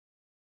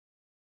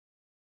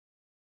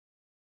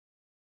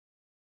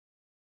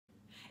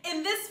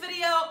In this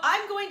video,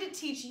 I'm going to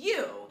teach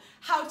you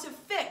how to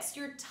fix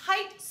your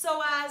tight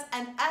Psoas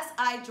and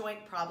S.I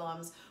joint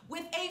problems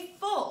with a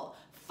full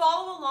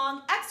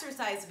follow-along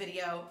exercise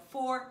video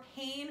for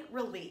pain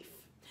relief.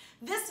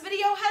 This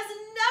video has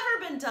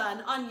never been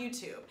done on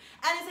YouTube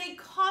and is a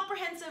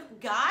comprehensive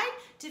guide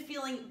to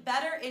feeling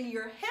better in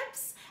your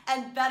hips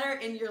and better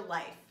in your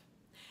life.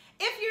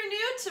 If you're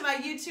new to my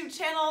YouTube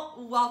channel,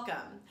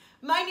 welcome.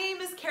 My name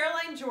is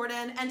Caroline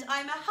Jordan and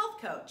I'm a health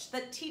coach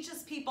that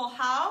teaches people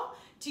how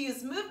to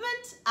use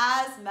movement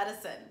as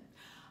medicine.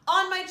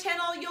 On my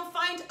channel, you'll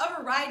find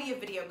a variety of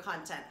video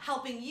content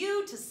helping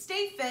you to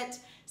stay fit,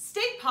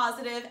 stay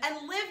positive,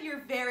 and live your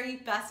very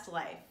best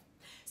life.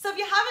 So if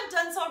you haven't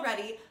done so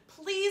already,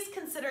 please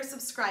consider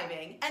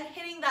subscribing and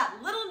hitting that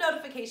little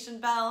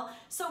notification bell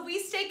so we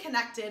stay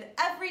connected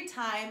every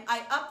time I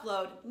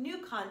upload new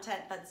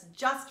content that's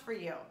just for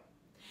you.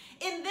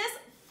 In this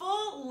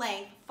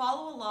full-length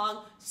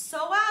follow-along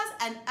Psoas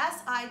and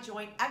S.I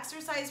joint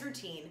exercise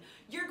routine,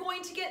 you're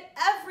going to get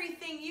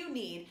everything you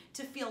need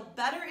to feel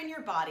better in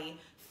your body,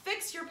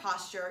 fix your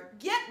posture,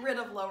 get rid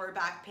of lower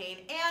back pain,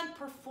 and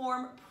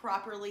perform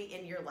properly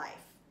in your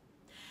life.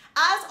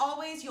 As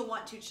always, you'll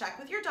want to check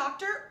with your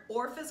doctor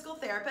or physical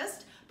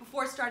therapist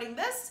before starting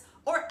this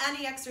or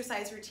any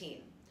exercise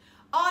routine.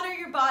 Honor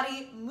your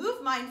body,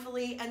 move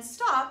mindfully, and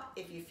stop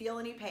if you feel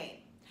any pain.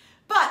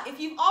 But if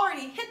you've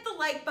already hit the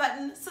like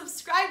button,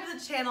 subscribed to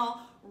the channel,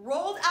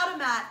 rolled out a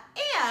mat,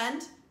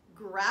 and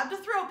grabbed a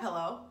throw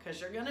pillow, because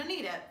you're gonna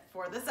need it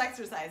for this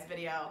exercise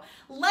video,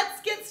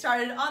 let's get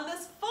started on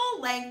this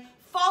full-length,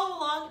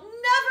 follow-along,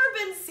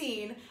 never been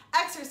seen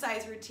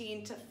exercise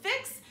routine to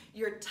fix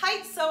your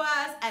tight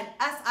Psoas and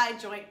S.I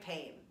joint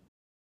pain.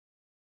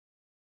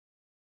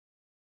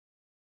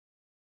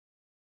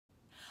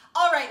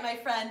 All right, my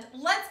friend,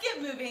 let's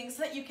get moving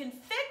so that you can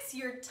fix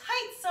your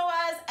tight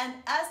Psoas and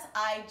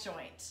S.I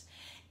joint.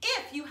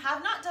 If you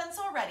have not done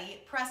so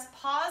already, press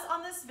pause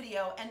on this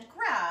video and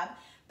grab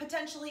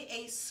potentially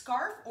a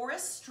scarf or a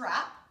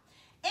strap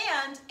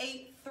and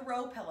a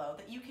throw pillow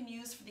that you can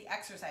use for the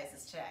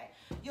exercises today.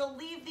 You'll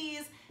leave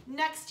these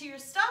next to your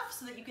stuff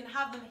so that you can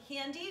have them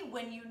handy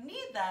when you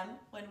need them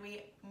when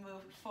we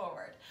move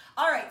forward.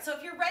 All right, so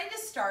if you're ready to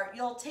start,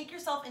 you'll take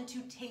yourself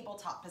into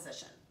tabletop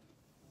position.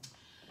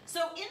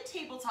 So in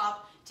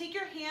tabletop, take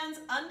your hands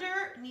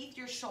underneath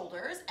your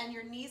shoulders and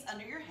your knees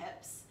under your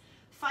hips.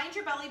 Find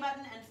your belly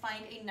button and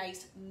find a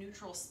nice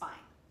neutral spine.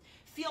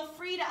 Feel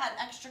free to add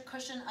extra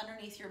cushion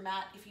underneath your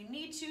mat if you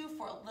need to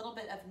for a little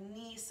bit of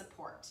knee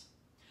support.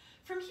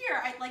 From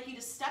here, I'd like you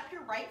to step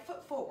your right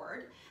foot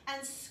forward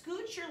and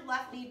scoot your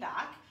left knee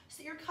back so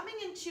that you're coming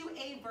into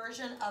a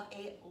version of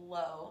a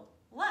low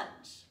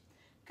lunge.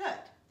 Good.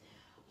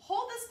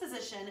 Hold this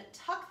position,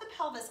 tuck the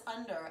pelvis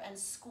under, and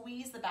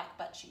squeeze the back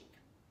butt cheek.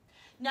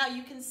 Now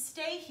you can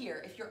stay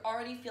here if you're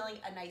already feeling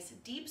a nice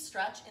deep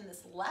stretch in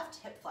this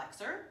left hip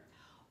flexor,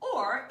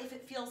 or if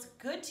it feels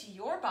good to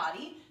your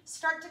body,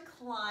 start to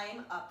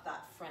climb up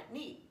that front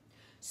knee.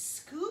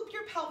 Scoop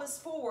your pelvis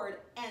forward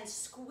and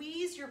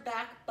squeeze your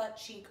back butt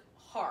cheek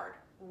hard,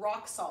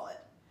 rock solid.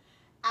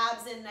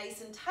 Abs in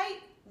nice and tight,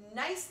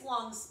 nice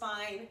long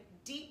spine,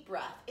 deep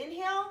breath.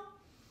 Inhale,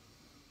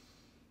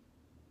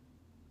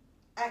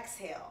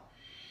 exhale.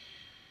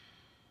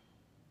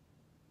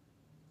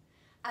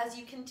 As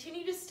you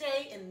continue to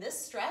stay in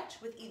this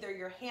stretch with either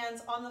your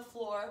hands on the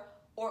floor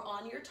or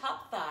on your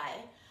top thigh,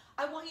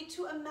 I want you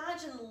to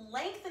imagine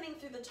lengthening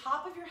through the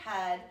top of your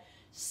head,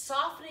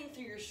 softening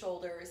through your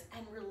shoulders,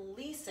 and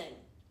releasing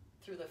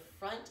through the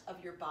front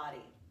of your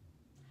body.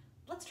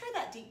 Let's try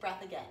that deep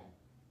breath again.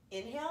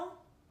 Inhale.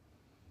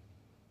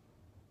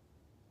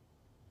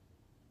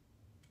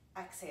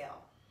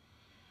 Exhale.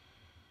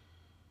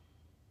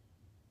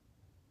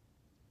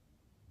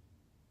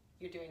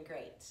 You're doing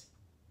great.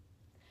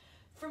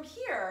 From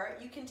here,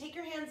 you can take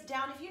your hands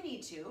down if you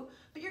need to,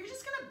 but you're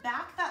just gonna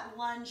back that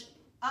lunge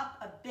up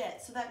a bit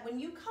so that when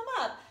you come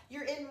up,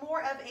 you're in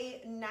more of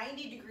a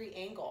 90-degree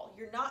angle.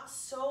 You're not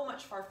so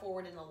much far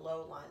forward in a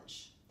low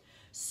lunge.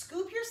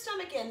 Scoop your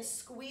stomach in,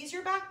 squeeze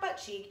your back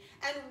butt cheek,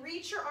 and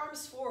reach your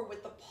arms forward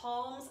with the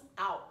palms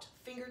out,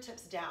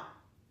 fingertips down.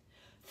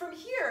 From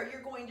here,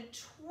 you're going to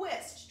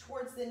twist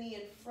towards the knee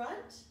in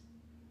front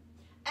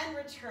and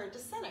return to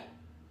center.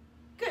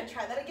 Good,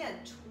 try that again.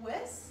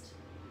 Twist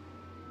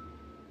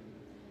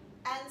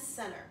and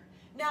center.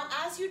 Now,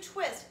 as you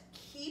twist,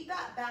 keep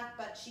that back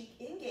butt cheek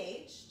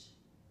engaged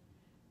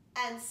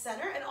and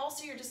center, and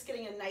also you're just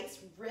getting a nice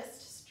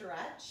wrist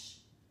stretch.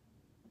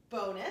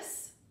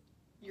 Bonus,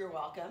 you're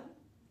welcome.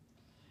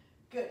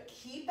 Good,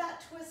 keep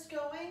that twist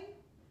going.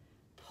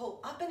 Pull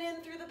up and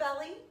in through the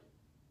belly.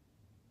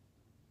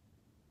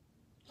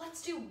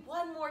 Let's do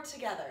one more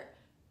together.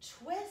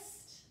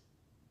 Twist,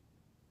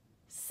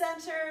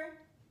 center,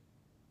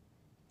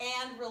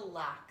 and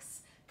relax.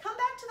 Come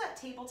back to that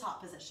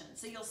tabletop position.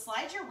 So you'll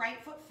slide your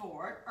right foot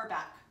forward or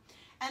back,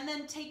 and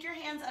then take your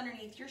hands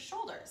underneath your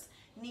shoulders,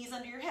 knees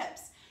under your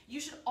hips. You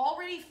should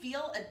already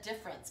feel a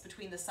difference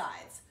between the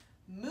sides.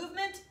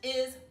 Movement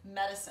is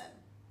medicine.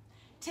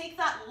 Take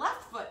that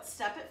left foot,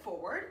 step it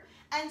forward,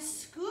 and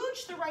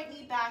scooch the right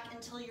knee back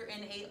until you're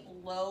in a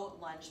low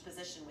lunge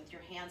position with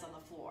your hands on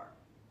the floor.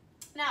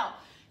 Now,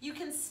 you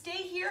can stay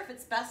here if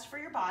it's best for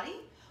your body,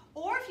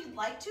 or if you'd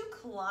like to,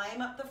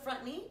 climb up the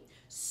front knee,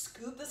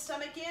 scoop the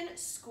stomach in,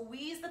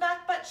 squeeze the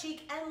back butt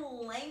cheek, and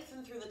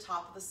lengthen through the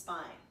top of the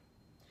spine.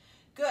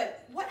 Good.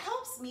 What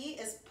helps me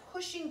is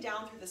pushing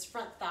down through this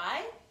front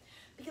thigh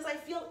because I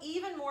feel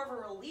even more of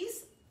a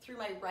release through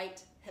my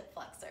right hip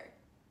flexor.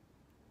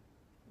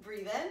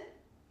 Breathe in.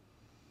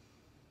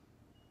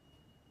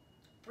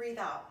 Breathe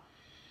out.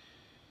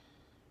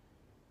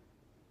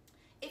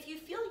 If you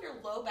feel your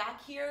low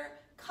back here,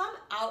 come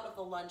out of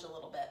the lunge a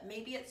little bit.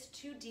 Maybe it's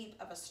too deep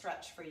of a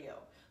stretch for you.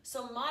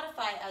 So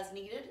modify as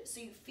needed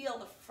so you feel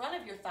the front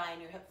of your thigh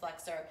and your hip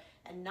flexor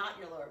and not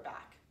your lower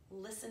back.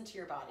 Listen to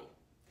your body.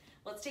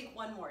 Let's take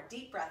one more.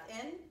 Deep breath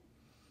in.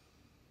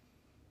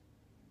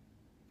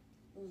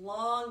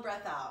 Long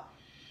breath out.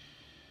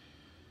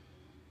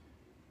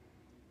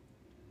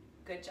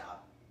 Good job.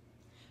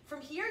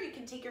 From here, you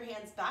can take your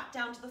hands back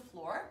down to the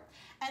floor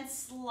and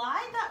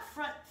slide that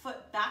front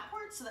foot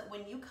backwards so that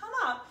when you come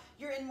up,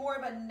 you're in more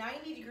of a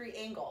 90-degree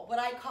angle, what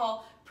I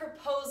call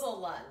proposal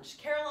lunge.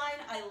 Caroline,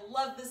 I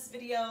love this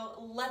video.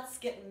 Let's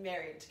get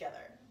married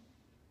together.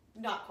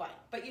 Not quite,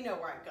 but you know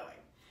where I'm going.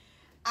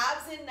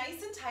 Abs in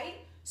nice and tight.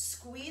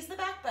 Squeeze the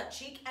back butt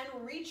cheek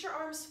and reach your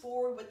arms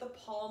forward with the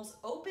palms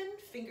open,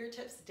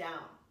 fingertips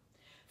down.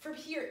 From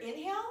here,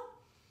 inhale.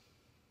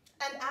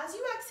 And as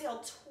you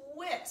exhale,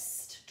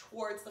 twist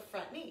towards the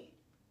front knee.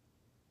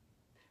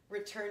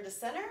 Return to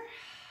center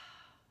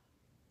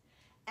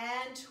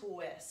and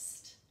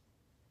twist.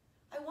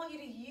 I want you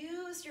to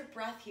use your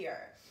breath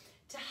here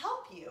to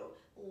help you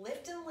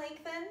lift and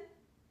lengthen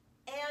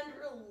and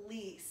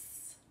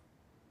release.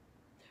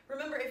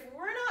 Remember, if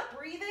we're not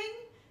breathing,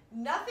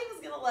 nothing's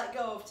gonna let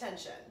go of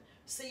tension.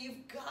 So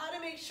you've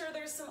gotta make sure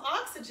there's some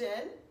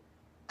oxygen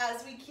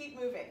as we keep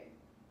moving.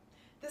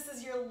 This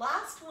is your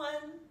last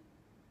one.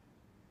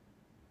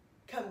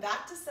 Come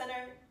back to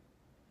center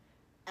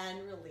and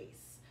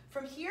release.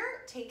 From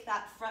here, take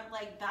that front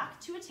leg back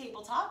to a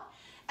tabletop,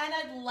 and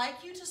I'd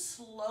like you to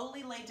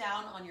slowly lay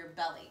down on your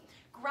belly.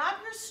 Grab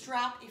your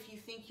strap if you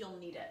think you'll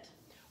need it.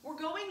 We're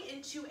going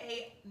into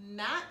a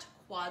mat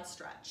quad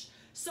stretch.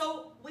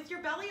 So with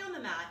your belly on the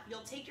mat,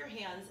 you'll take your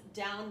hands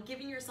down,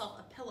 giving yourself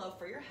a pillow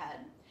for your head,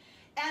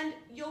 and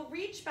you'll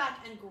reach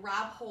back and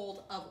grab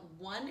hold of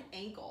one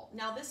ankle.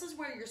 Now this is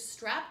where your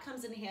strap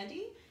comes in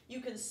handy.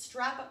 You can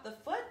strap up the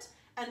foot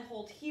and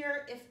hold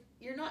here if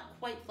you're not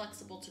quite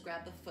flexible to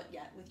grab the foot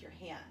yet with your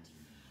hand.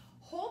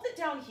 Hold it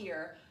down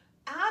here,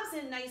 abs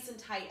in nice and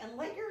tight, and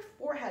let your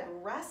forehead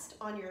rest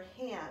on your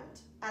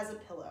hand as a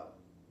pillow.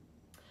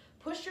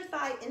 Push your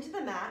thigh into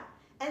the mat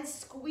and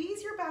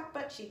squeeze your back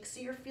butt cheek so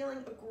you're feeling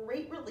a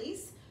great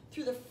release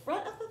through the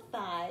front of the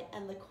thigh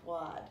and the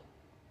quad.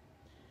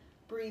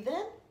 Breathe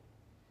in.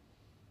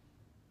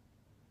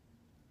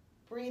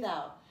 Breathe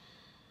out.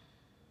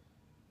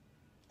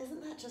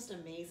 Isn't that just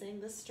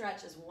amazing? This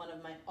stretch is one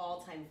of my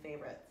all-time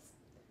favorites.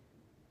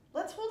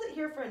 Let's hold it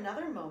here for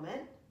another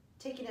moment,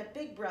 taking a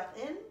big breath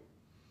in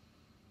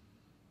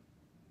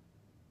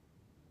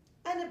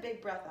and a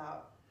big breath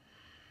out.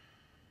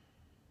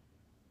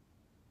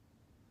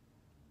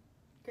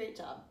 Great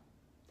job.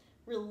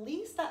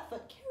 Release that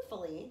foot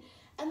carefully,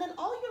 and then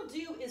all you'll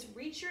do is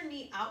reach your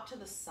knee out to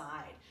the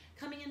side,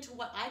 coming into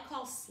what I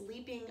call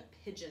sleeping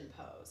pigeon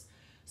pose.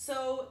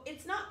 So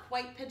it's not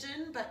quite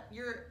pigeon, but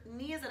your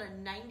knee is at a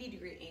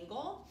 90-degree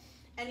angle,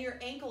 and your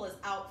ankle is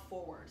out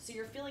forward. So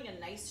you're feeling a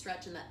nice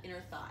stretch in that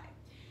inner thigh.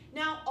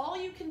 Now, all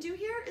you can do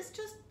here is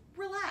just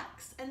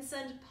relax and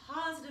send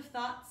positive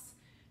thoughts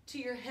to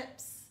your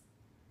hips.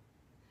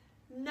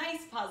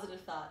 Nice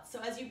positive thoughts. So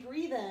as you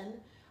breathe in,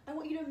 I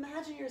want you to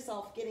imagine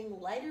yourself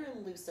getting lighter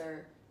and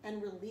looser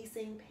and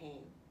releasing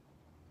pain.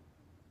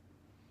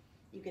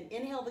 You can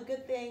inhale the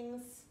good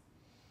things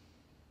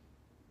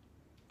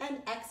and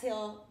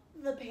exhale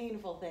the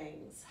painful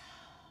things.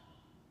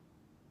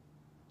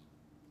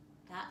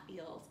 That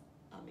feels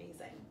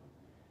amazing.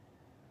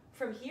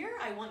 From here,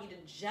 I want you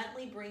to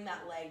gently bring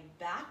that leg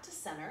back to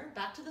center,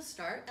 back to the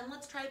start, and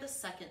let's try the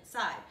second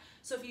side.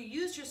 So if you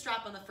used your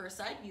strap on the first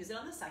side, use it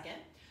on the second.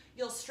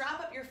 You'll strap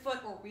up your foot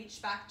or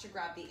reach back to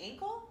grab the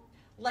ankle,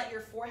 let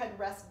your forehead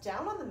rest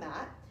down on the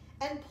mat,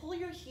 and pull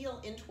your heel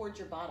in towards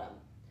your bottom.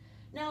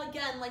 Now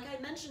again, like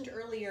I mentioned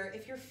earlier,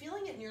 if you're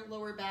feeling it in your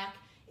lower back,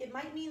 it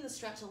might mean the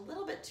stretch a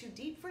little bit too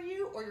deep for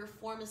you or your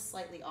form is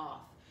slightly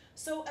off.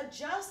 So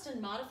adjust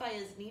and modify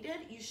as needed.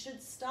 You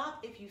should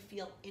stop if you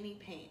feel any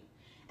pain.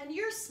 And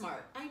you're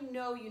smart. I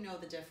know you know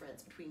the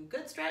difference between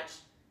good stretch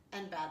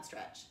and bad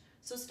stretch.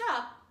 So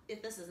stop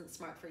if this isn't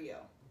smart for you.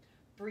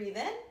 Breathe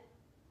in.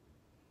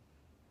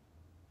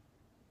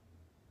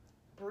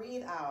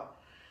 Breathe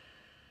out.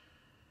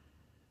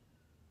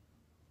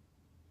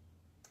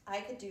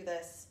 I could do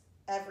this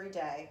every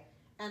day,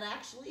 and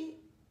actually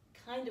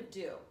kind of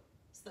do,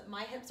 so that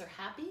my hips are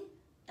happy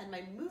and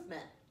my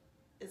movement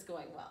is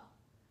going well.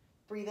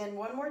 Breathe in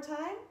one more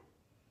time.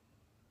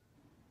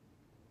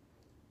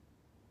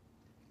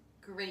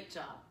 Great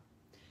job.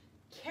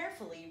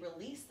 Carefully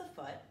release the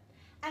foot,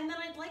 and then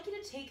I'd like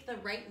you to take the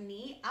right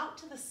knee out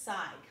to the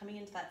side, coming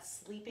into that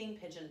sleeping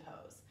pigeon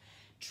pose.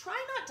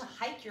 Try not to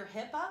hike your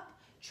hip up.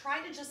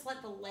 Try to just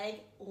let the leg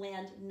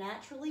land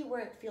naturally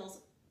where it feels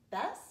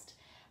best,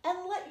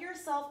 and let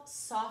yourself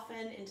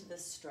soften into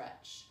this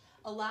stretch,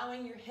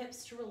 allowing your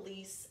hips to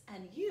release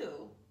and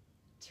you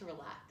to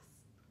relax.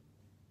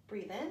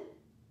 Breathe in.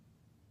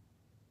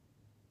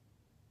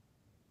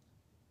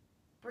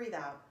 Breathe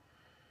out.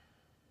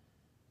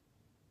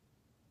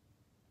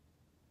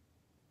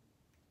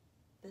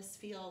 This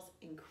feels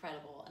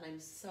incredible, and I'm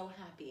so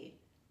happy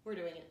we're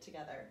doing it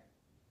together.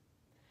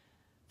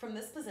 From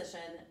this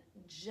position,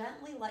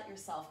 gently let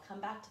yourself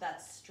come back to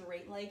that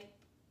straight leg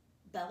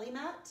belly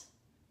mat,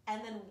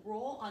 and then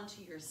roll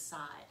onto your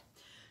side.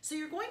 So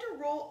you're going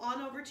to roll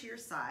on over to your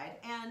side,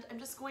 and I'm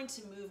just going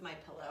to move my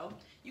pillow.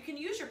 You can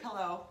use your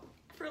pillow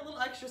for a little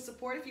extra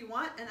support if you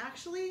want, and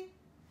actually,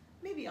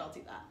 maybe I'll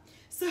do that.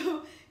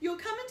 So you'll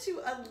come into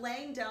a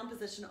laying down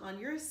position on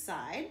your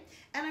side,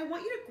 and I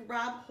want you to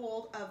grab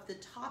hold of the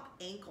top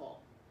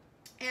ankle,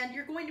 and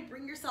you're going to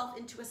bring yourself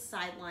into a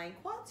side lying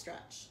quad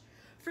stretch.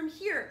 From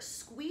here,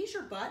 squeeze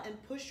your butt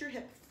and push your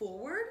hip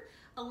forward,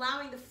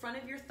 allowing the front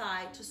of your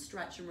thigh to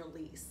stretch and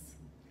release.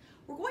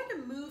 We're going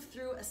to move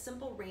through a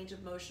simple range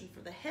of motion for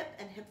the hip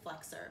and hip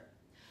flexor.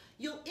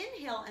 You'll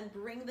inhale and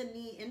bring the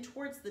knee in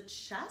towards the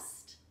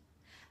chest,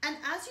 and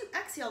as you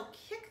exhale,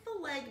 kick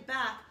the leg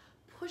back,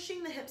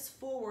 pushing the hips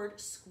forward,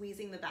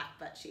 squeezing the back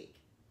butt cheek.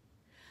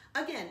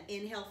 Again,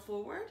 inhale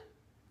forward,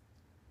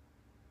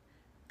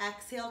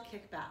 exhale,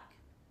 kick back.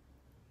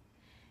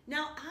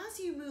 Now, as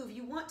you move,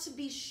 you want to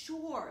be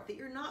sure that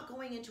you're not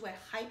going into a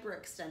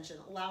hyperextension,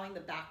 allowing the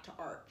back to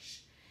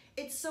arch.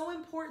 It's so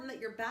important that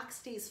your back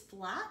stays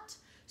flat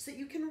so that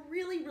you can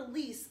really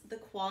release the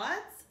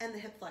quads and the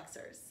hip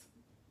flexors.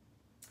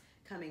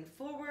 Coming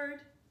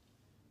forward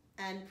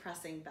and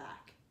pressing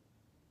back.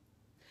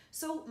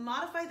 So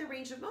modify the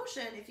range of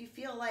motion if you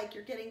feel like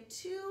you're getting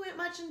too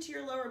much into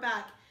your lower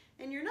back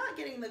and you're not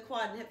getting the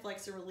quad and hip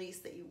flexor release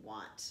that you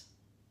want.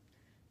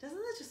 Doesn't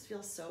that just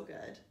feel so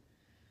good?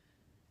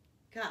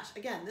 Gosh,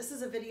 again, this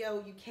is a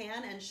video you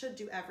can and should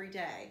do every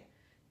day.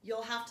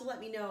 You'll have to let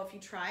me know if you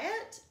try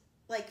it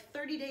like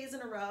 30 days in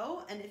a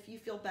row, and if you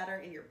feel better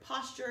in your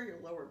posture, your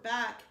lower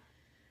back.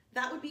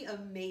 That would be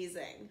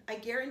amazing. I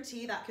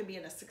guarantee that could be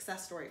a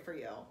success story for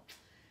you.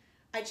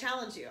 I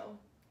challenge you.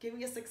 Give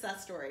me a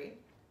success story.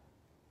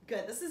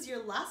 Good, this is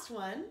your last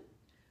one.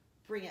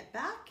 Bring it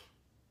back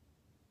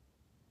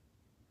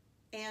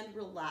and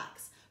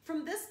relax.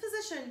 From this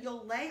position,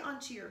 you'll lay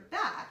onto your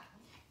back,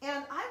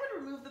 and I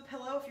would remove the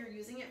pillow if you're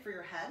using it for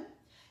your head.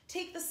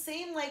 Take the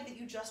same leg that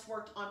you just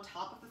worked on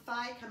top of the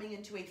thigh, coming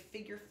into a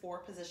figure 4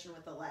 position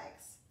with the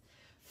legs.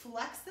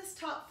 Flex this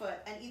top foot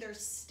and either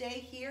stay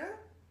here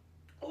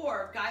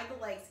or guide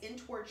the legs in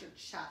towards your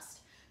chest,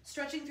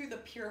 stretching through the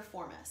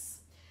piriformis.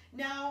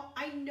 Now,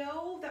 I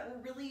know that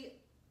we're really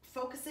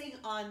focusing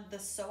on the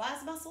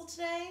psoas muscle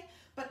today,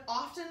 but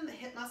often the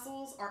hip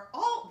muscles are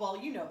all,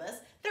 well, you know this,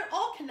 they're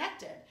all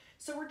connected.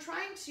 So we're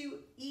trying to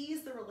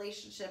ease the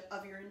relationship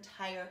of your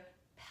entire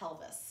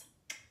pelvis.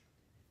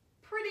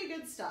 Pretty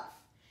good stuff.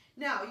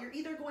 Now, you're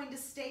either going to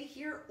stay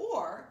here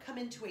or come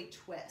into a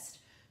twist.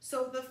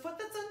 So the foot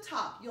that's on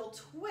top, you'll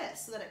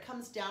twist so that it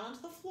comes down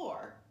onto the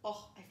floor.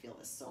 Oh, I feel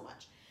this so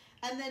much.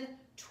 And then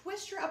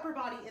twist your upper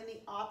body in the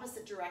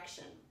opposite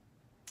direction.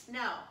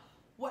 Now,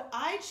 what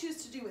I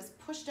choose to do is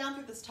push down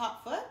through this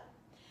top foot,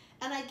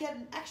 and I get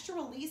an extra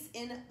release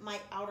in my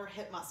outer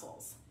hip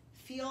muscles.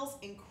 Feels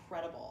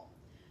incredible.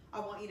 I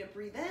want you to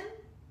breathe in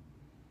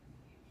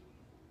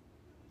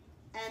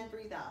and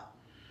breathe out.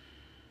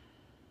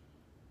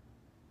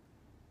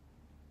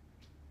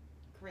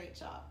 Great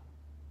job.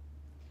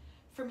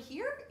 From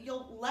here,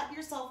 you'll let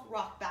yourself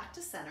rock back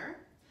to center,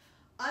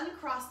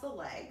 uncross the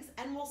legs,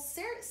 and we'll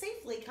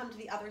safely come to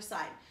the other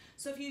side.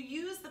 So if you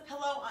use the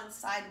pillow on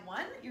side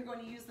 1, you're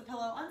going to use the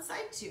pillow on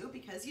side 2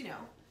 because, you know,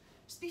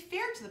 just be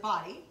fair to the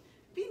body,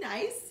 be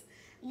nice.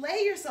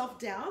 Lay yourself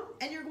down,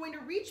 and you're going to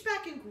reach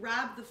back and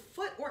grab the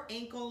foot or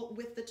ankle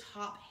with the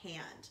top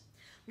hand.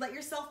 Let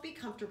yourself be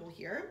comfortable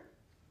here.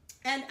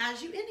 And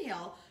as you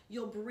inhale,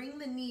 you'll bring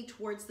the knee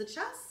towards the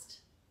chest.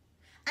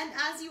 And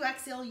as you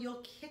exhale,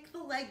 you'll kick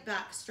the leg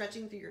back,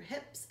 stretching through your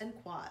hips and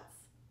quads.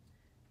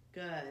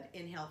 Good.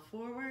 Inhale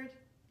forward.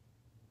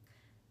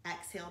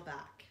 Exhale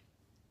back.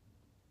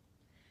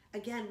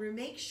 Again,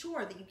 make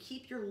sure that you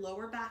keep your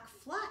lower back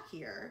flat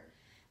here.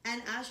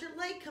 And as your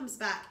leg comes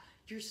back,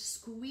 you're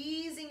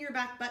squeezing your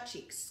back butt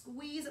cheek.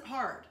 Squeeze it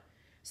hard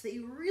so that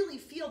you really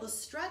feel the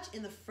stretch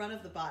in the front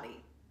of the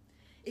body.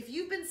 If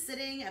you've been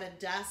sitting at a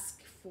desk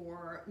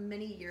for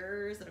many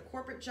years at a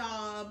corporate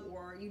job,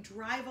 or you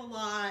drive a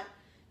lot,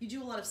 you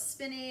do a lot of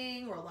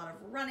spinning or a lot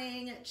of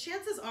running,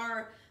 chances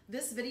are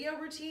this video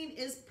routine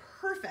is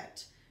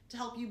perfect to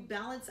help you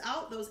balance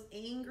out those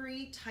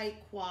angry, tight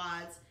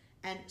quads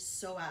and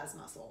psoas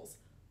muscles.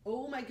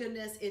 Oh my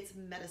goodness, it's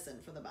medicine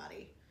for the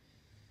body.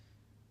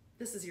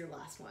 This is your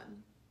last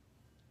one.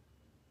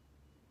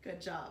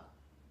 Good job.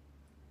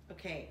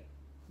 Okay,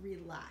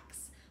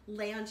 relax.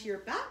 Lay onto your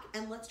back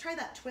and let's try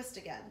that twist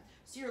again.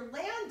 So you're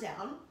laying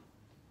down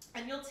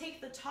and you'll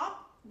take the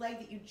top leg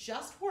that you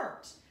just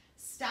worked,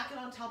 stack it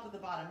on top of the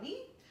bottom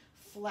knee,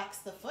 flex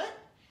the foot,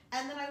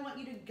 and then I want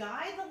you to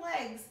guide the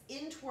legs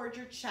in towards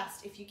your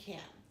chest if you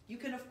can. You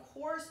can, of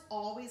course,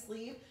 always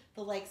leave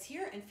the legs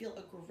here and feel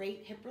a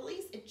great hip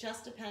release. It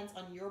just depends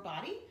on your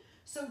body.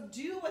 So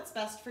do what's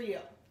best for you.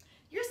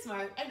 You're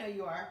smart. I know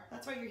you are.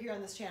 That's why you're here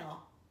on this channel.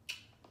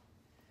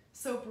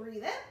 So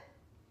breathe in.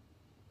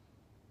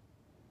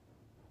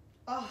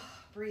 Oh,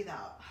 breathe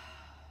out.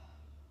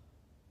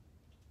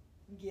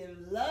 Give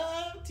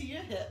love to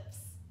your hips.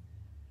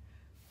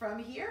 From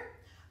here,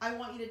 I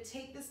want you to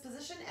take this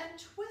position and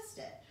twist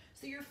it.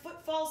 So your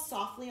foot falls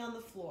softly on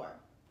the floor.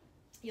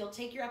 You'll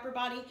take your upper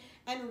body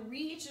and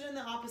reach it in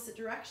the opposite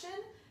direction,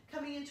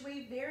 coming into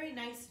a very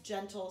nice,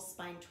 gentle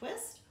spine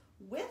twist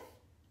with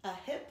a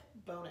hip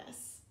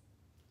bonus.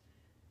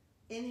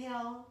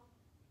 Inhale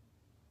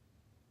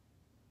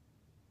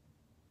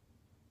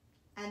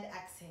and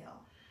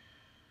exhale.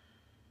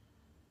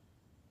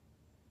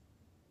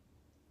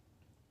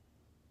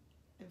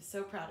 I'm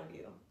so proud of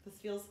you. This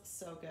feels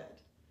so good.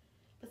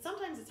 But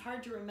sometimes it's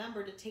hard to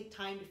remember to take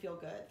time to feel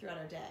good throughout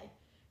our day.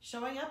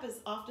 Showing up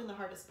is often the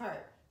hardest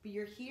part, but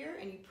you're here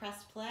and you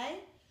pressed play,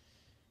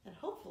 and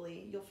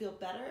hopefully you'll feel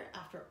better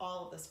after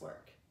all of this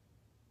work.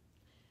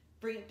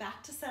 Bring it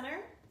back to center,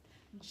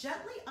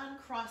 gently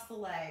uncross the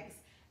legs,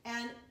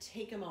 and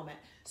take a moment.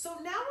 So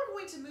now we're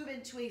going to move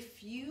into a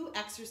few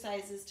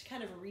exercises to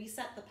kind of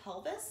reset the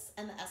pelvis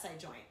and the SI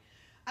joint.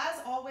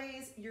 As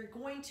always, you're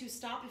going to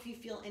stop if you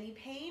feel any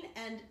pain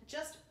and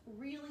just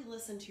really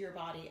listen to your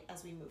body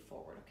as we move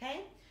forward,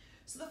 okay?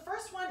 So the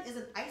first one is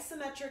an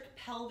isometric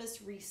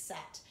pelvis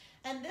reset.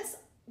 And this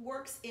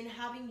works in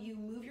having you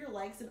move your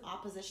legs in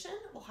opposition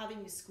while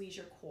having you squeeze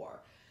your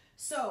core.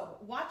 So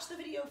watch the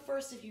video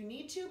first if you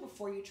need to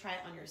before you try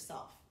it on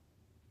yourself.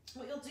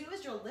 What you'll do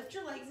is you'll lift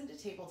your legs into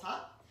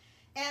tabletop,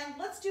 and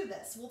let's do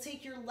this. We'll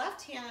take your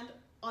left hand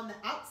on the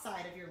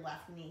outside of your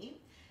left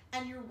knee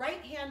and your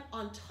right hand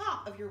on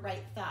top of your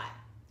right thigh.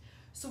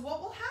 So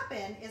what will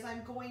happen is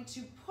I'm going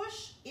to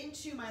push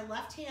into my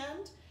left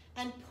hand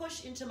and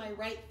push into my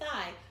right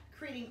thigh,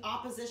 creating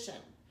opposition,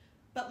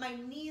 but my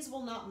knees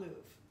will not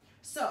move.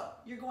 So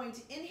you're going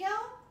to inhale,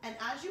 and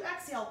as you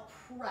exhale,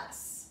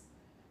 press.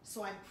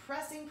 So I'm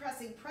pressing,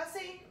 pressing,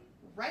 pressing,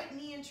 right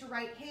knee into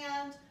right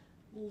hand,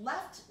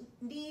 left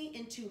knee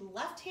into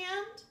left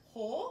hand,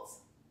 hold,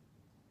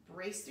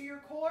 brace through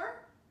your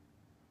core,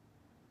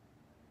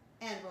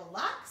 and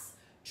relax.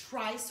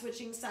 Try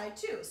switching side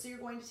too. So you're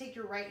going to take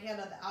your right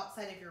hand on the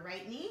outside of your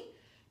right knee,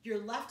 your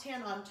left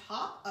hand on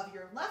top of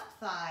your left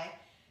thigh.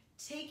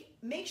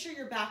 Make sure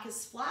your back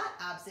is flat,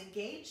 abs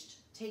engaged.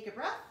 Take a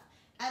breath,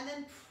 and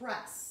then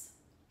press.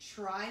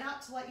 Try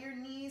not to let your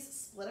knees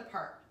split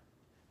apart.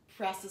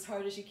 Press as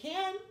hard as you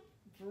can.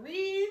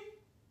 Breathe.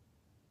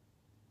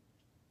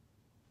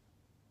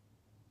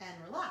 And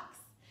relax.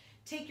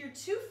 Take your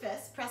two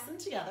fists, press them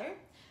together,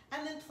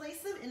 and then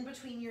place them in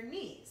between your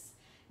knees.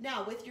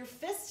 Now, with your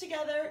fists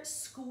together,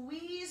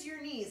 squeeze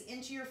your knees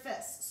into your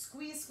fists.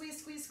 Squeeze,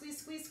 squeeze, squeeze, squeeze,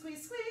 squeeze,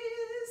 squeeze,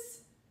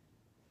 squeeze.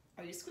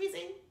 Are you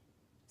squeezing?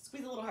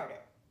 Squeeze a little harder.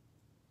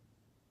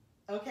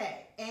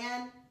 Okay,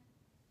 and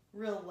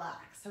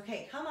relax.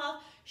 Okay, come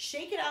off,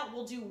 shake it out.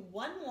 We'll do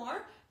one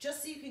more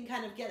just so you can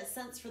kind of get a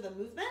sense for the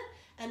movement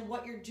and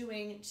what you're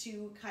doing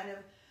to kind of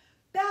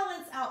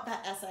balance out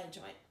that SI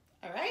joint.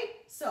 All right,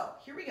 so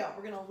here we go.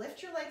 We're gonna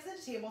lift your legs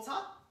into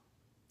tabletop.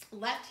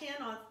 Left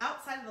hand on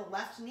outside of the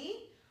left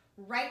knee,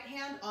 right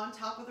hand on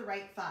top of the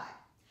right thigh.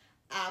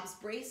 Abs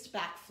braced,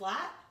 back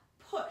flat,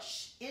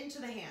 push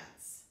into the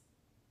hands.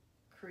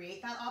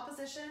 Create that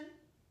opposition.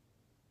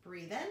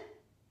 Breathe in.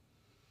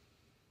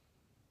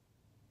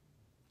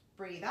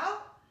 Breathe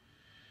out.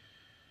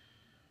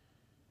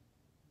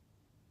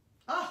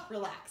 Oh,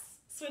 relax.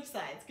 Switch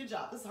sides. Good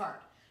job. This is hard.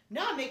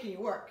 Now I'm making you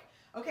work.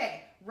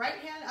 Okay, right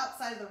hand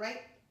outside of the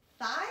right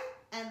thigh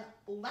and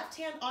left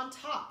hand on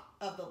top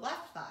of the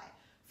left thigh.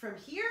 From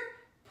here,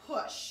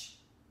 push.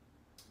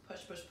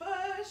 Push, push,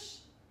 push.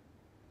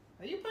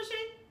 Are you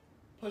pushing?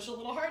 Push a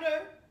little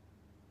harder.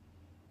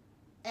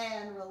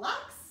 And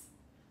relax.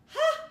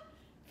 Ha!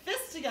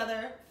 Fists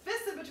together,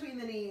 fists in between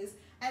the knees.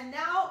 And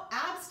now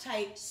abs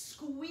tight,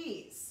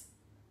 squeeze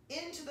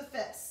into the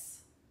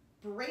fists.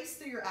 Brace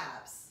through your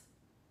abs.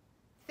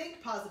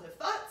 Think positive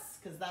thoughts,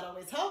 because that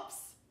always helps.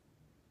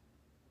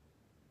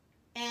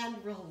 And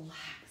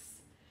relax.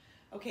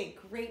 Okay,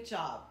 great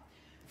job.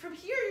 From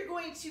here, you're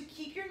going to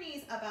keep your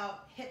knees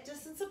about hip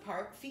distance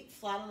apart, feet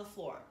flat on the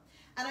floor.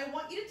 And I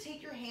want you to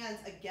take your hands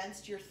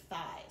against your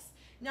thighs.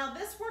 Now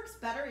this works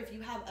better if you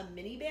have a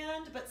mini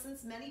band, but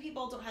since many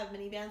people don't have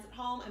mini bands at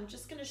home, I'm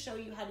just gonna show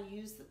you how to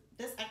use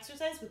this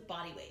exercise with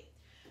body weight.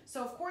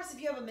 So of course,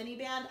 if you have a mini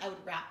band, I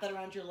would wrap that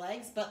around your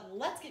legs, but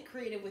let's get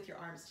creative with your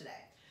arms today.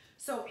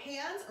 So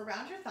hands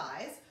around your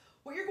thighs.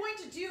 What you're going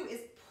to do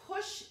is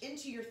push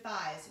into your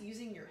thighs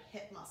using your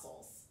hip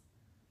muscles.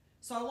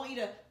 So I want you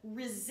to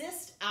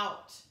resist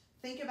out.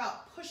 Think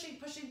about pushing,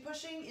 pushing,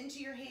 pushing into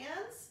your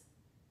hands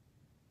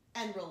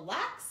and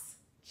relax.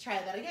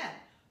 Try that again.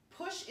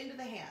 Push into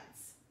the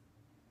hands.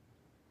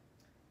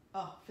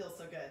 Oh, feels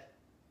so good.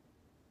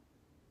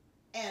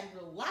 And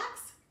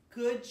relax.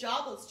 Good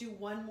job. Let's do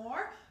one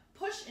more.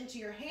 Push into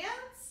your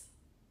hands.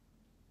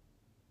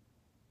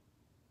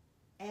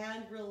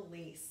 And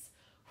release.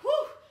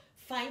 Whew.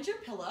 Find your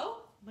pillow.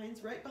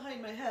 Mine's right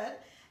behind my head.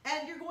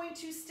 And you're going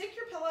to stick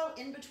your pillow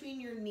in between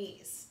your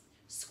knees.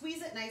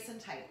 Squeeze it nice and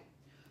tight.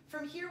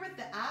 From here, with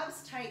the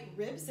abs tight,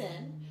 ribs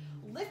in,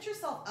 lift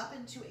yourself up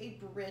into a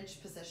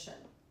bridge position.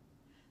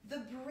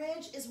 The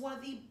bridge is one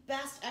of the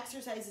best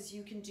exercises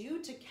you can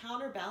do to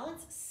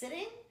counterbalance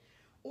sitting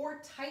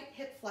or tight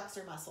hip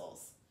flexor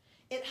muscles.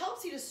 It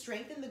helps you to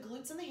strengthen the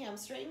glutes and the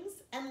hamstrings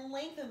and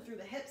lengthen through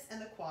the hips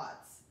and the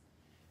quads.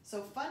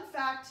 So fun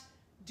fact,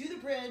 do the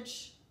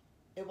bridge.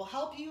 It will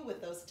help you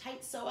with those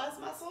tight psoas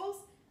muscles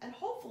and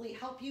hopefully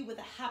help you with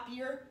a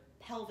happier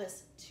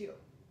pelvis too.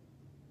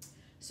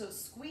 So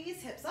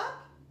squeeze hips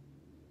up,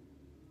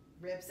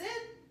 ribs in,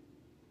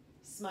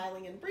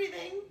 smiling and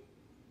breathing,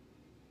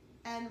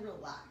 and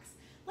relax.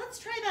 Let's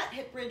try that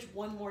hip bridge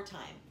one more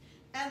time.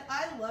 And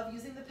I love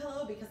using the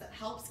pillow because it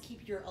helps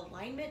keep your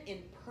alignment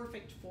in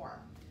perfect form.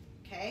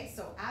 Okay,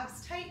 so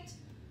abs tight,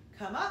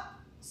 come up,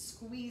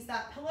 squeeze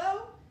that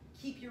pillow,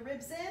 keep your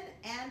ribs in,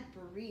 and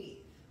breathe.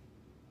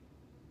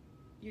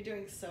 You're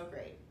doing so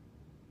great.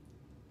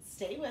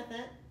 Stay with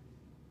it.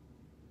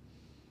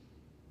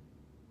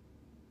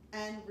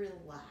 And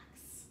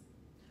relax.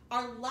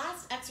 Our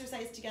last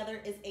exercise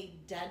together is a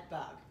dead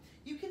bug.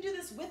 You can do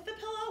this with the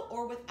pillow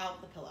or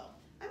without the pillow.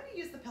 I'm going to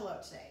use the pillow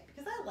today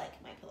because I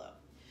like my pillow.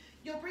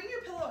 You'll bring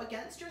your pillow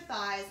against your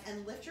thighs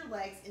and lift your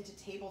legs into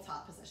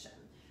tabletop position.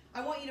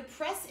 I want you to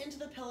press into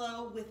the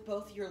pillow with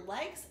both your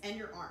legs and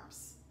your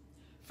arms.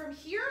 From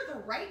here, the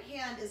right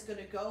hand is going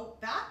to go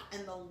back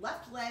and the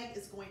left leg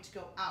is going to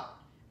go out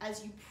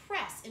as you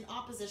press in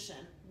opposition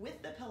with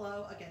the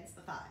pillow against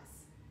the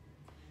thighs.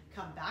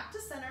 Come back to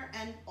center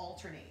and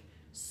alternate.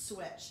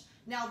 Switch.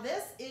 Now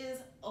this is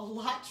a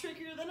lot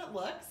trickier than it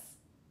looks.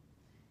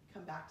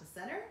 Come back to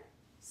center,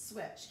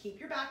 switch. Keep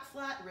your back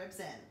flat, ribs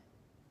in.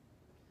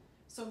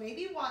 So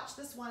maybe watch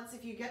this once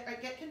if you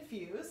get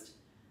confused.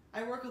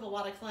 I work with a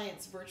lot of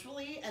clients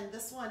virtually, and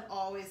this one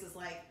always is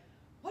like,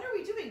 what are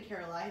we doing,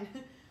 Caroline?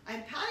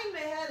 I'm patting my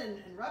head and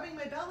rubbing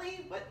my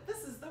belly.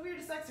 This is the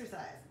weirdest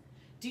exercise.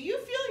 Do you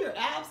feel your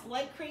abs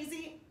like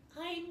crazy?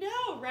 I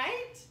know,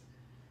 right?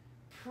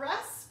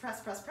 Press,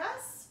 press, press,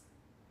 press.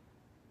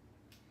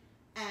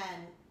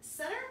 And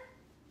center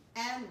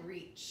and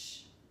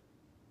reach.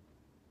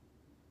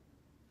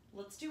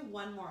 Let's do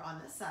one more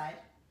on this side.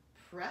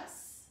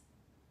 Press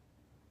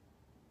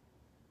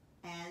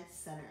and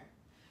center.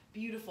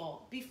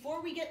 Beautiful.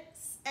 Before we get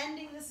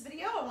ending this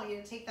video, I want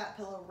you to take that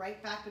pillow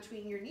right back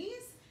between your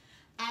knees,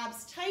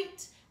 abs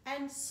tight,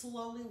 and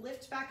slowly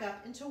lift back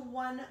up into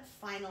one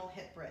final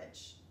hip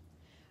bridge.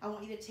 I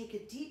want you to take a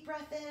deep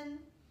breath in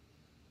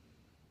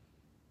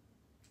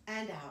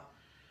and out.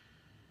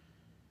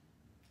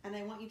 And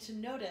I want you to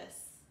notice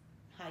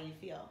how you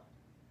feel.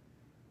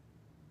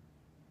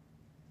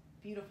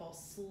 Beautiful.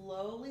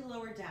 Slowly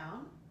lower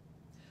down.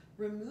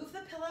 Remove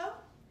the pillow.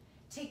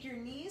 Take your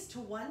knees to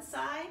one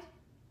side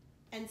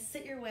and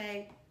sit your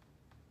way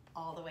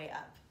all the way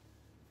up.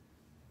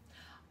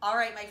 All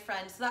right, my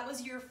friends, so that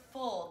was your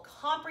full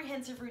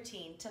comprehensive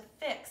routine to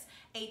fix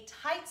a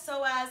tight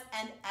psoas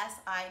and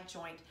SI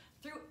joint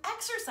through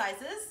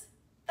exercises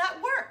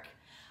that work.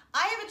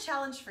 I have a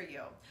challenge for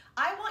you.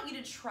 I want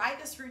you to try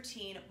this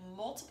routine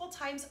multiple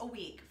times a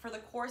week for the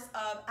course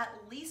of at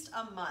least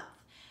a month,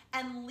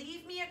 and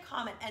leave me a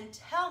comment and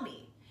tell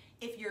me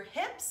if your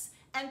hips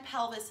and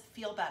pelvis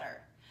feel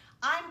better.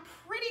 I'm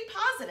pretty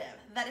positive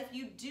that if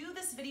you do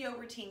this video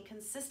routine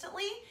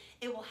consistently,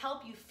 it will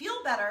help you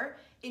feel better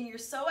in your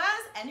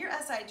psoas and your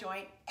SI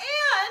joint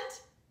and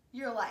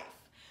your life.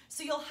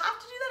 So you'll have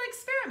to do that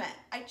experiment.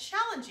 I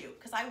challenge you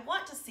because I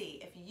want to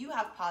see if you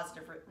have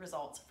positive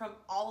results from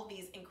all of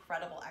these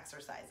incredible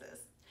exercises.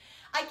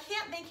 I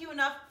can't thank you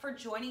enough for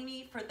joining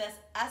me for this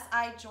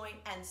SI joint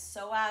and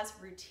psoas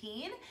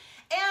routine.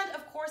 And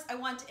of course, I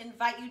want to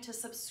invite you to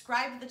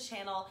subscribe to the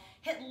channel,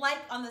 hit like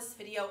on this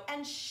video,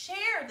 and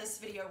share this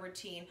video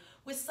routine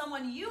with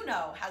someone you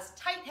know has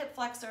tight hip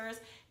flexors,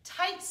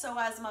 tight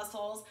psoas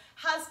muscles,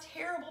 has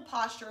terrible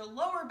posture,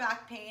 lower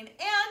back pain,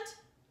 and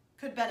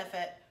could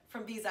benefit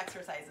from these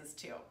exercises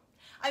too.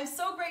 I'm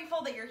so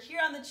grateful that you're here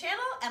on the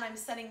channel, and I'm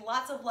sending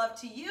lots of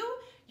love to you,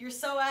 your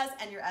psoas,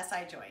 and your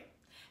SI joint.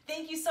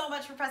 Thank you so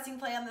much for pressing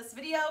play on this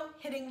video,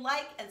 hitting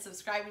like, and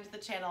subscribing to the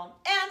channel.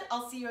 And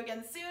I'll see you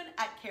again soon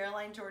at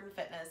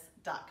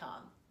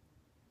CarolineJordanFitness.com.